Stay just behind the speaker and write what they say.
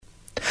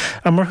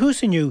A mar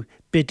húsaniu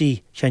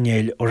Bidí Sheáin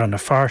Néill ó Rann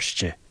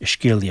Feirste i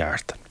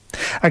scéalaíocht.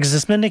 Agus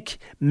is minic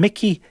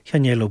Bidí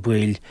Sheáin Néill ó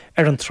Buail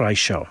an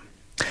tráith seo.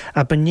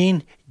 A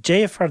banín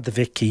déafar de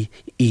Vicky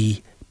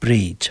í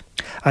bríd.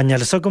 A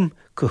nelas agam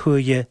go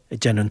thuaithe a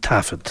déanann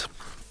tafad.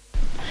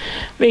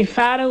 Bhí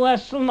fear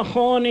uasal na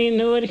chónaí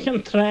nuairich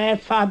an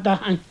tráith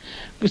fadahan,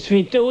 gus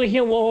bhí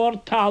dúthe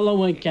mhór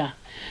talmhaige.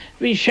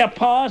 Bhí sé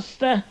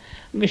pásta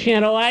gus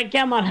sin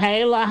roiige mar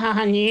eile a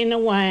hanína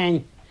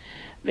bhhain.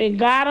 Bhí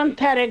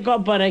garantar i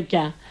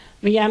gobarige.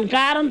 Bhí an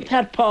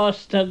garantar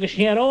pásta gus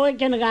sin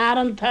roiige an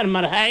garantar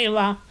mar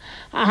eile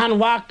a han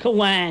waca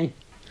bhhain.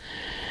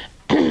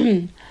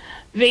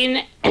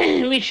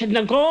 Bhí si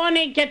na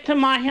gcónaí gita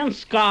maith an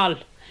scáil,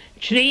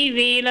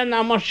 3,000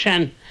 na mar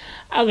sin.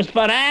 Agus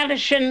baráile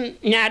sin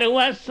near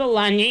uasal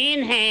a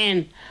níon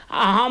hain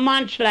a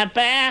hamant le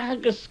beth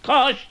agus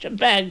cáiste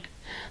beg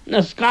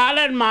na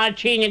scálar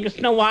mátín agus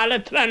na bhála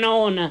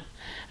tróna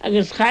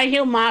agus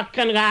chaithú mac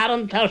an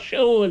garantar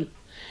siúil.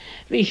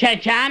 Bhí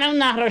sé teanam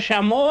nach ra sé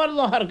mór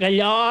lethar go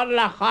leor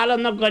le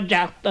chalan na go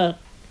deachta.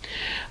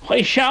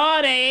 Chuoi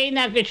seo réin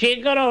agus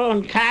sigur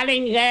an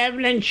cailín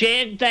gabhlinn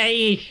séag da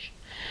is.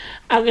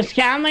 Agus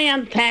ceanna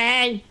an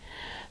tail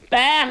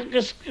beth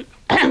agus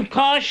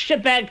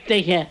cáiste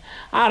begtaithe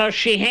ar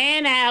sí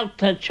héin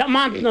eilta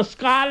teamant na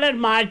scálar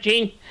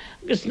mátín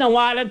agus na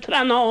bhála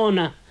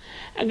tróna.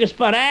 Agus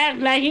barág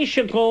leihí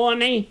se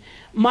gcónaí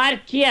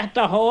marcíocht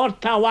a thóir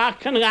tá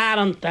bhacan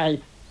garantail.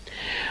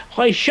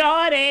 Chuoi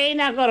seo réin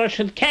agur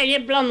siad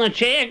ceithre blan na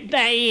séag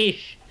da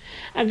is,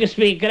 agus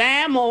bhí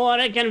grám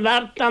óra an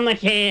bhart an na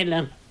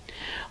chéile.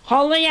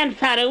 Chollaí an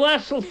fear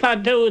uasal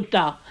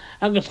fadúta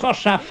agus chur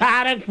sa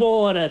fearag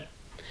mhórar.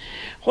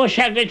 Chur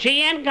sé go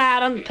dtí an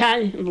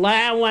garantail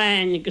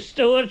lehhain agus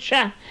stúir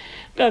se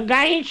go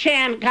gaiithid sé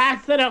an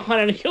gathra chur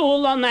an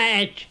chiúil an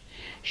éid.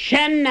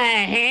 Sin na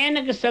héin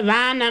agus a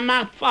bhean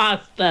amach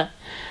fásta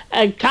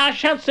ag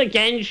táisiad sa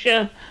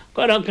ginse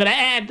gur a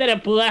gréadar a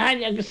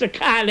buachail agus a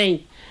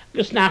cáilín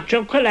agus nach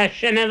tro leis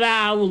sin a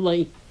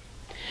bheálaí.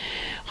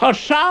 Chur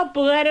sá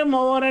buair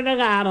mór a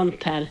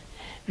garantar.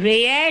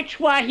 Bhí éit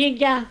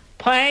waithige,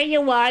 paige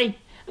bhaid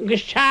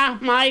agus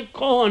teach maid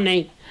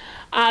cónaí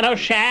ar ó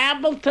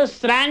sébalta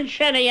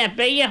stranseire a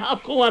bíe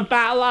acu an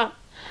bailla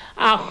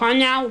a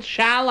choneal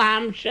seall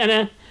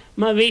amseire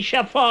má bhí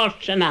sé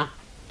fórsanna.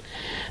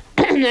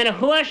 Nar a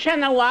chuair se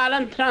na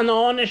bhálan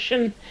tróna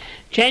sin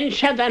tin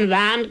sead an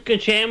bhean go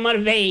dtí mar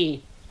bhí.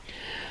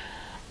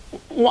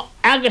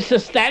 Agus a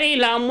starí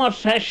le mar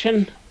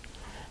sin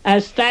a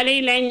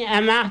starí linn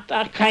amacht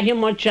a caithfí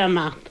muid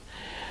amacht.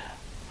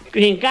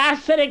 Bhín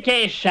gasar a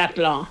géisteach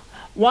lá.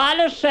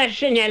 Bhála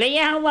sin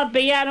eile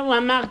bíar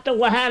amacht a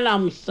bhathe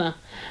lamsa.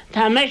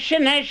 Tá me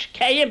sin is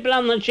céad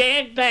blan na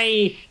séag da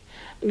is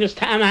agus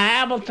tá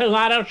hebalta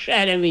gárar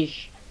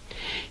seirbhís.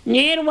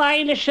 Níor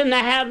bhaile sin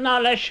na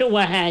headná leis a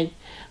bhathaid.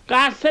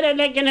 Gasar a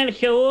ligean ar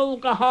chiúil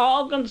go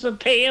hágan sa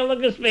taal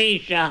agus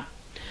bhíse.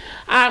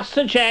 Ach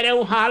sa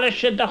deirú hála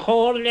si de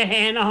chóir le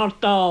héna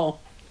thortá.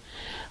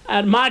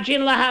 Ar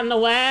maidin le han na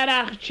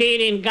bhhairach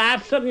tírín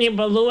gasar ní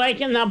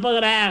balúaigen na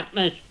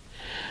bagráachnas.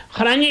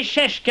 Chranne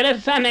sé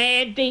scris an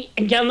édaí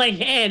gan na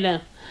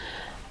chéile.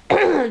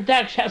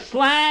 Dag sé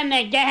sláin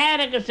a gcéir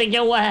agus a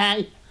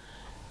gcomhaid.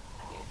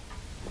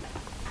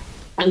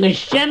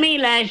 Agus Jimmy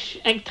leis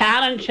ag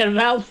tarann sé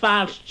bhil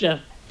Feirste.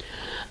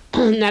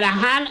 Nar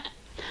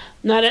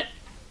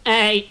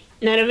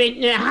a bhí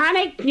na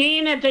hanig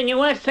nína den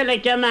uasal a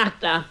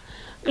gceamachta.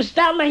 Gus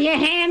dá le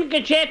héin go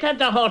déta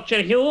a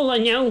thortir hiúil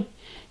aniu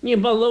ní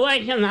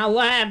balúaigen a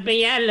le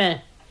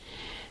eile.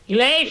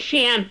 Léis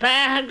sí an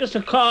beth agus a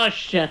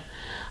cáiste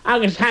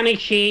agus hanig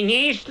sí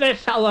níos le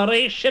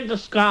salaríise de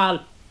scáil.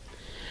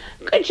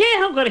 Go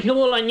dé gur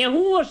hiúil an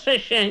nehuasa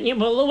sin ní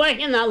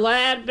balúaigen a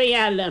le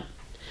eile.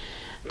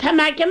 Tá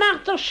me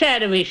geachtar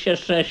seirbhíse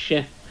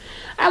sreise.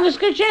 Agus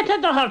go déta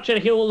a thortir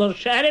hiúil ar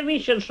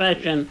seirbhíse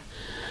sreisin.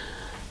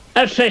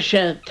 Ar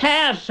sreise,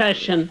 téir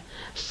sreisin,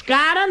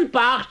 scaran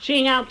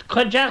bachtíart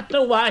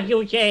chuideachta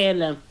bhaithú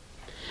chéile.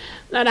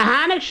 Nar a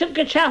hánig siad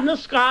go teach na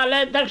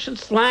scála dag siad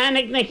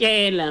sláinnig na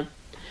chéile.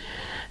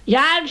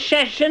 Jaag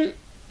seisin,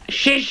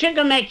 siise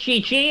go meid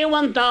títíú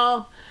an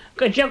dá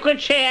go dtí go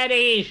téir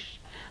éis,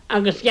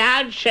 agus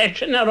jaag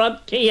seisin a rud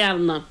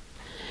céalna.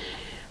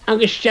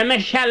 Agus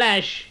stimme se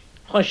leis.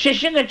 Chur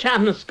siise go teach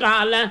na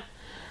scála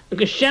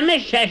agus stimme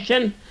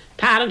seisin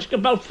tarans go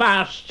bal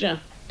Feirste.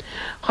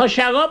 Chur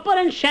se gopar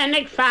an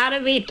sinnig fear a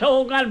bhí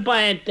tógáil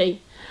baidí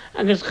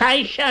agus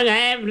chaith se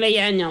gaibh le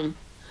dhéanam.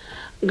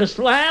 Agus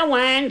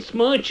lehhain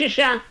smúte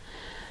se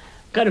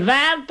gur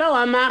bhheiltó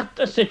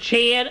amachta sa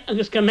tír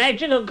agus go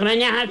méide go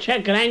grannethe se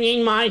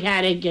grannín má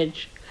heirigeid.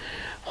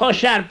 Chur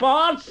se ar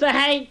bád sa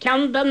haid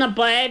ceandan na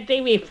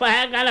baidí bhí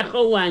feáil a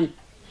chuhain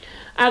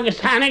agus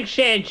tháinig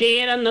sé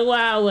dír an na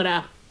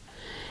bháire.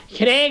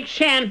 Chréig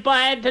sé an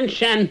baid an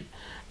sin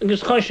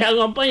agus chur se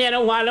gopain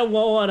ar a bhála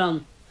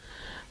mhóran.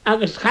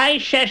 Agus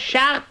chaith sé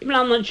 7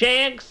 blan na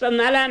séag san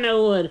eile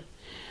uair.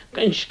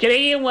 Gan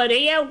scríomh a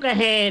riamh go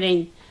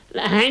héiring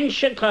le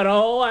hense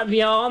coró a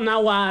bheán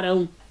na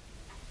bharú.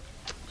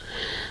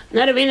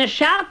 Nar a bhí na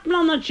 7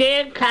 mbliana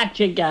déag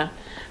caiteige,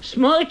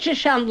 smuoite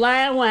se an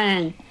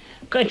leabhhain,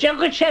 go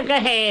teagad sé go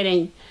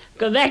héiring,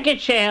 go bheice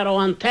sé ó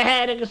an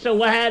tair agus a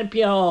bhhair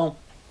beá.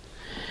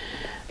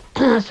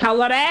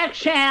 Salarach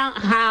sé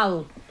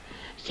hall,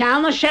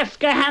 cheanna sé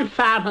go hen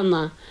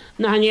farhanna,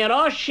 na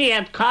nírá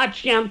siad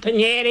cáití an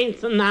tanéiring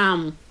san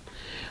nám.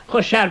 Chu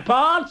sé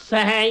bád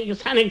sa hain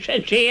agus hanig sé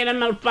tíana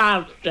mar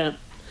Feirste.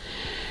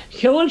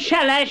 Siúil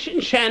sé leis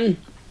an sin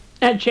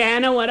a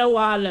déanamh ar a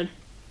bhála.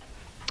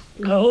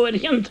 Go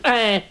thuair an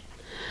tre.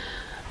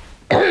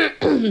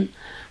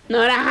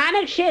 Nuair a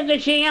hanig sé go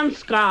dtí an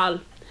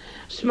scáil,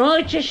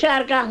 smuoite sé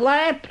ar go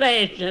le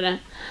pléisiire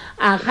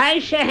a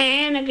chaid sé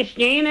hain agus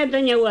sníine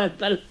den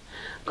uatal,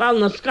 gáil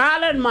na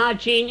scálar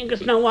mátín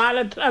agus na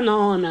bhála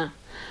tránána,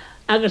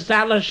 agus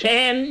ala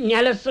sé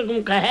nelas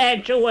agam go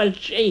héite bhfuil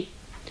sí.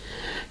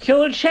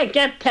 Siúil sé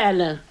get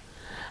teile,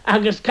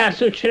 agus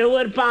casú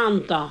trúir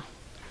banta.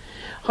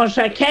 Chos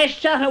sé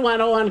ceisteach a bhar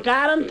ó an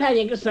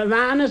garantaine agus a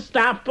bhana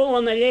stapú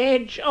an a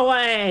léid ó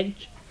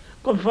éid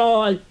go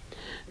fáil.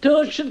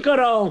 Dúir siad go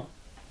rá.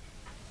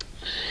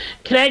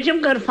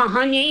 Creidim gur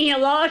fahanní a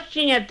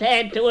láistín a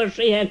téitúir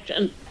sí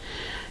héitin.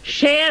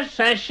 Séir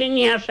sa sin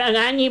ar sa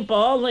ganí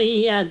bála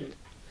iad.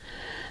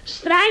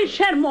 Strain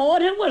sér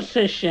mór a bhar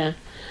siise.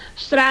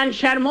 Strain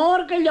sér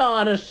mór go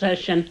lear sa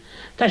sin.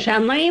 Tá sé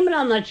naimr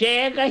an a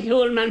déag a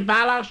hiúil man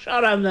bailach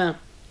seoradha.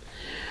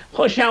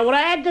 Chu sé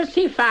bhréide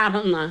sí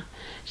farhanna.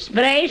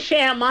 Spréis sé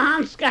a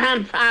mahans go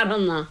hen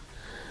farhanna.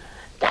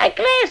 Tá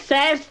lé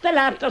sésta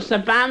leat sa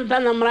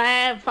bandan am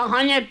ré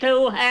fahanne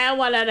tú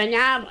heabhil ar an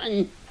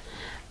nearhan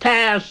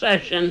téir sa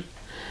sin.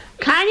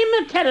 Caine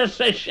me teir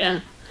sa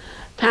sin.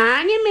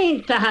 Táine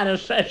mínta ar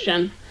sa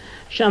sin.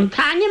 Sean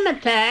táine me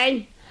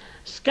téin,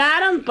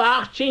 scar an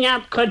bachtín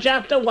at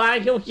coideach a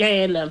bhaithú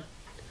chéile.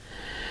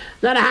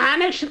 Nar a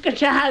hanig si go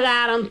te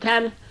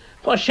garantar,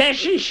 chu sé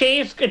sin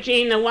síos go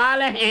dtí na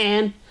bhála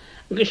hain,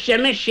 agus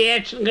siime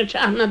séit go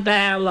teach na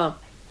dála.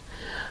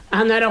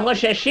 A nar a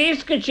chu sé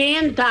síos go dtí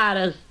an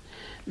taras,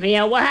 bhí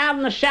a bhhail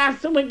na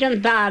 60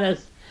 an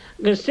taras,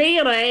 agus sí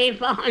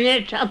réh a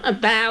haine teach na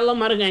dála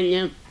mar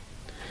gine.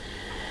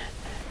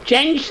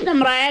 James na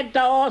mréid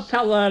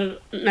dásalar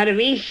nar a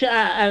bhí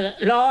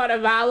lár a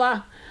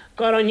bhela,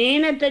 gur an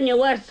íine den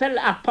uasal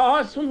a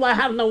pású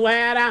lethar na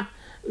bhara,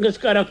 agus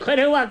gur a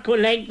curú a go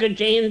le go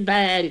dtíon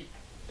béil.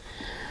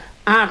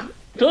 Ach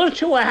dúirt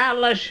tú a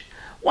heileis,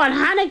 bhain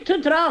hanig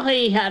tú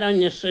dráchaí ar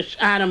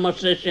an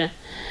musaise.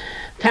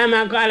 Tá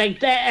má gáil ag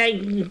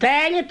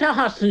déile tá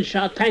hasan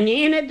seo, tá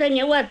íine den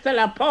uasal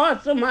a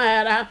pású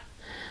mara,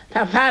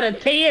 tá fear a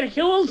tíir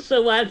hiúil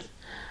suas,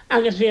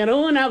 agus bhí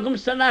rún agam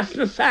sa bheas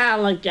na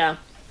scéalacha.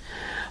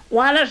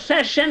 Bhaile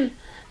sa sin,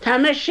 tá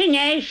me sin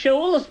é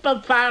siúlas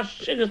bad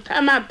Feirste agus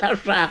tá má tá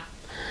se.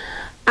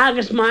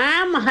 Agus má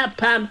am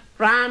hapad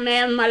Rann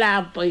éan má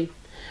lepaí.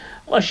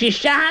 O sí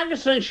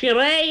seagus an sí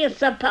ré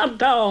sa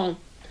pardá.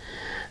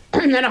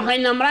 Nar a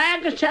chuin am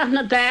régus teach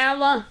na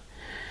dála,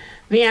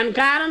 bhí an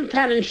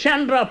garantar an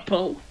sin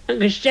rapú,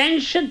 agus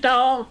den se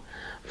dá,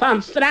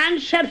 fan strain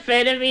sé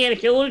féidir bhí ar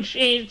hiúil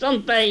síos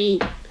an taí.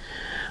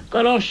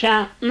 Gur ó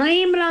se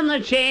naimr an na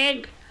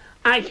téag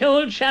a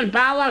hiúil se an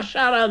bailach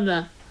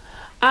seoradha,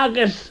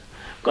 agus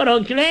gur ó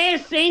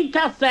gléis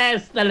ínta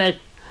sésta leis,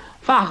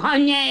 fa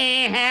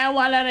hanne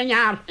heabhil ar an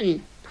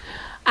nearthain.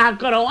 A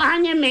gur ó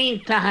aine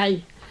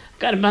míntathe,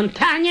 gur ban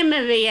taine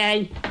me bhí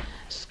é,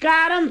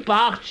 scar an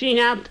bachtín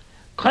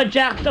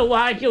coideach do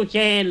bhaithú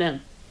chéile.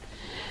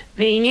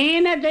 Bhí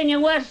níine den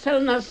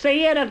uasal na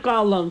saoir a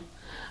galam,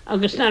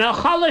 agus nar a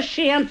cholas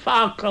sí an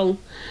facail,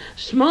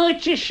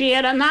 smuoite sí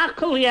ar an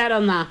acail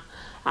dhearanna,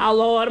 a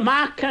lóir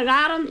mac a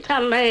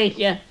garantar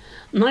léige,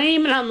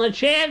 naimr an na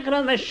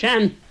téagra bheith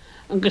sin,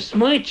 agus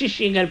smuoite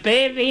sí gur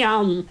béhí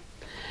an.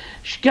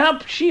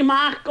 Scab sí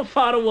mac go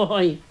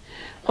formhaid,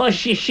 chu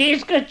sí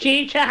síos go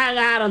títe a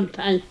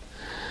garantain.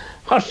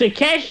 Chu sí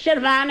ceistear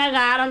bheanna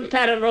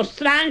garantar a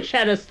rostrain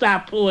sé a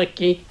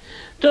stapúici,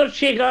 dúirt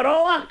sí go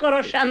róach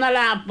go se na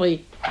lepaí,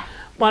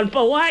 bhil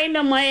ba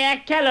bhhaile mu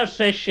ag ceile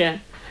siise.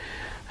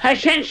 Tá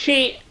sin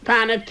sí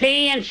panna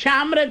taí an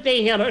seamra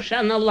daoire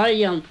se na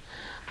leion,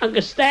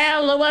 agus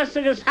stéil luas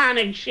agus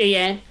hanig sí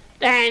é,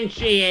 dain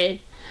sí é.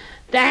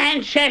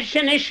 Dain sé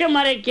sin isise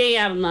mar a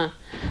géarna,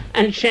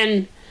 an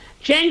sin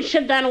sin se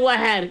den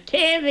bhathir,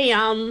 céhí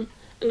an,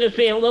 agus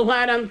bhí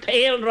luhar an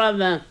tail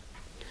radha.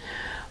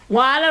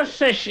 Bháilir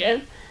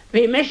siise,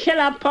 bhí miise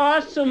le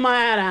pású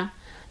mara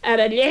ar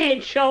a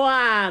léhéad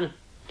seoár.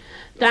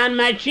 Dan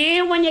ma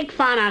díomhainnig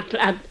fannach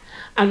leat,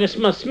 agus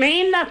má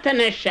smín leat an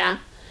isise,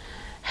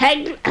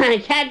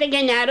 chead ag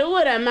an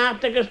arúra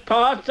meat agus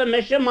pású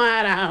miise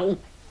mara hau.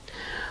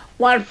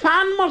 War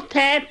fan mar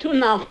téitú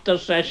nachtar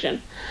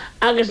sin,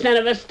 agus nar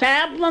a bheith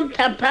stablan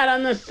tapar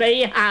an na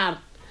saí hart,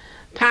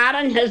 tar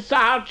an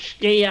Siúlach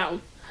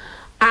Scéalach.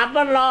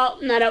 Aber lá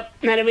nar a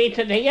bhí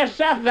a dhéir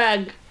sa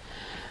bheag,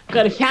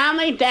 gur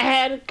cheannaí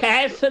dehéir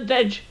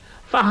céisadid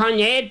fa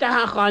hanéad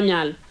a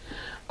chaneal,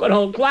 gur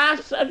thó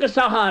glas agus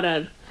a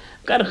thorar,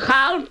 gur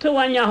chaall tú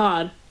an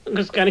nehar,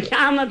 agus gur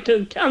cheanna tú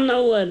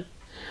ceanúir,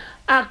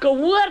 A go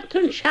bhfuair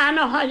tún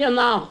seanathaid an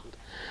nacht,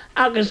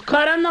 agus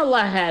coran na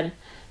lethir,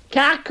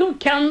 ceacu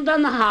ceann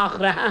na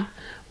háchratha,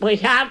 ba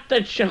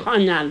cheartad se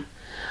choineal.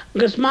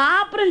 Agus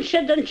má abrann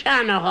siad an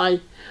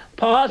seanathaid,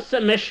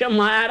 pása me se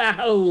mar a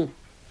thú.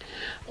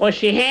 Chos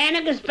sé héana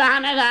agus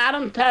banna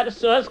garan tar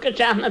suas go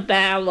teach na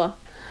dála,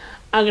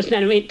 agus na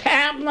bhí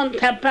tablan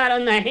tapar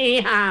na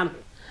híhar,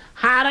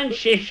 haran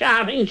sé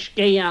searing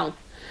scéal.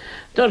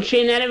 Dúir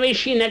sin ar bhí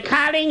sin na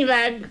caring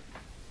bheg,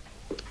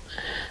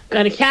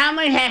 gur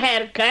cheamar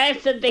heir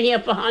caisa de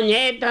hípa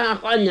hanéta a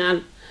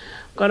choineal,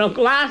 gur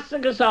glas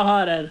agus a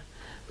thorir,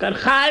 gur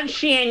chail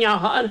síon a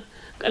thor,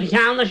 gur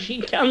cheamar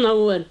sí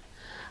ceanúir.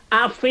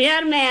 A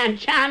féar mé an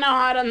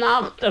seanathair an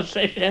nachtar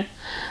siise,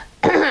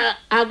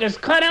 agus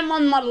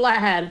chuiremann mar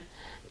lethir,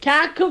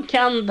 ceacu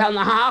ceann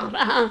na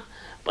háchratha,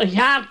 ba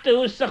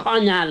cheartú sa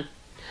choineal.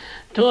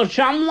 Dúir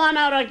seomlan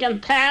ar an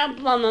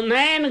tablan an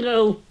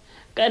éangú,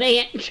 gur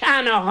éon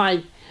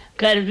seanathaid,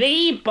 gur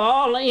bhí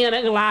bála ar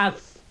a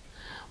glas.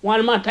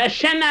 Bhain má tá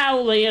sin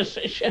eolaíos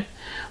siise,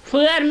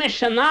 fuair me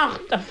sa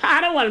nacht a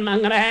farhfuil me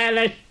an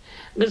eile,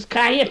 agus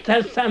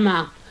caiithta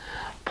sama.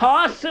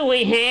 Pása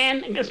bhí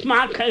héin agus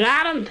má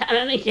cagaran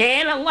tar na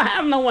chéile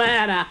lethir na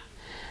mhara.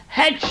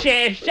 Het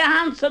sé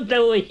sean sa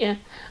dúithe,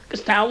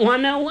 agus tá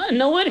bhaine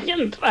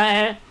nuaircin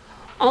tre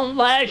an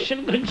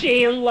leisin go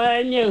dtí an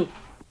leniu.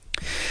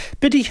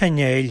 Bidí Sheáin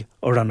Néill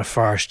ó Rann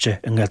Feirste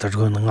in gaidir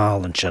gún an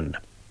gálan sin.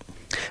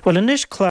 Well, in